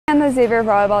the Xavier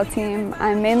Volleyball team,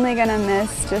 I'm mainly going to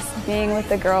miss just being with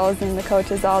the girls and the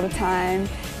coaches all the time.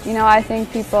 You know, I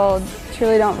think people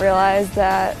truly don't realize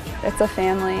that it's a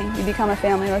family. You become a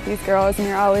family with these girls and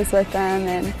you're always with them,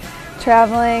 and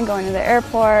traveling, going to the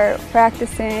airport,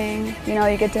 practicing. You know,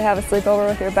 you get to have a sleepover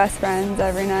with your best friends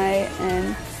every night,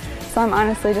 and so I'm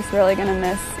honestly just really going to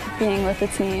miss being with the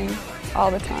team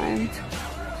all the time.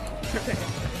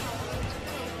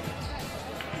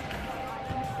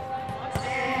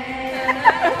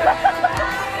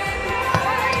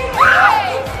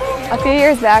 A few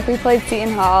years back we played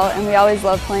Seton Hall, and we always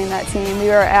loved playing that team. We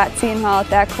were at Seton Hall at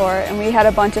that court, and we had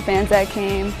a bunch of fans that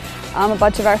came. A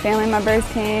bunch of our family members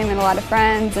came and a lot of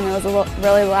friends, and it was a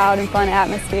really loud and fun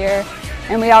atmosphere.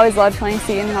 And we always loved playing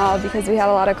Seton Hall because we had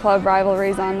a lot of club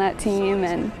rivalries on that team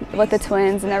and with the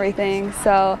twins and everything.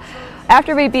 So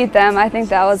after we beat them, I think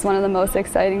that was one of the most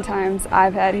exciting times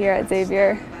I've had here at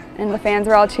Xavier. And the fans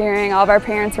were all cheering, all of our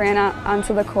parents ran out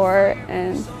onto the court,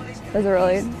 and it was a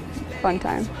really fun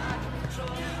time.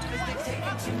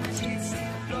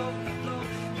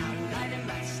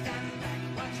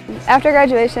 After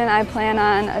graduation, I plan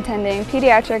on attending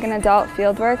pediatric and adult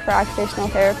fieldwork for occupational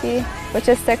therapy, which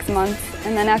is 6 months,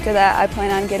 and then after that I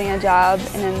plan on getting a job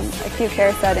in an acute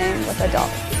care setting with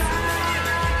adults.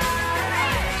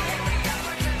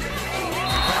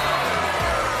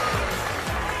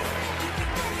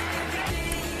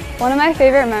 One of my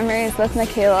favorite memories with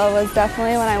Michaela was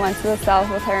definitely when I went to the South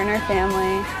with her and her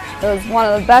family. It was one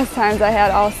of the best times I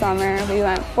had all summer. We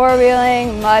went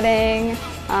four-wheeling, mudding,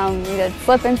 we did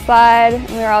slip and slide, and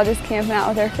we were all just camping out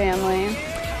with our family.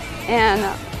 And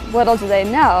little do they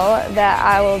know that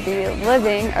I will be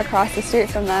living across the street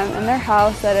from them in their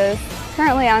house that is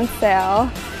currently on sale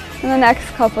in the next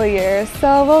couple years.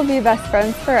 So we'll be best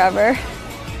friends forever.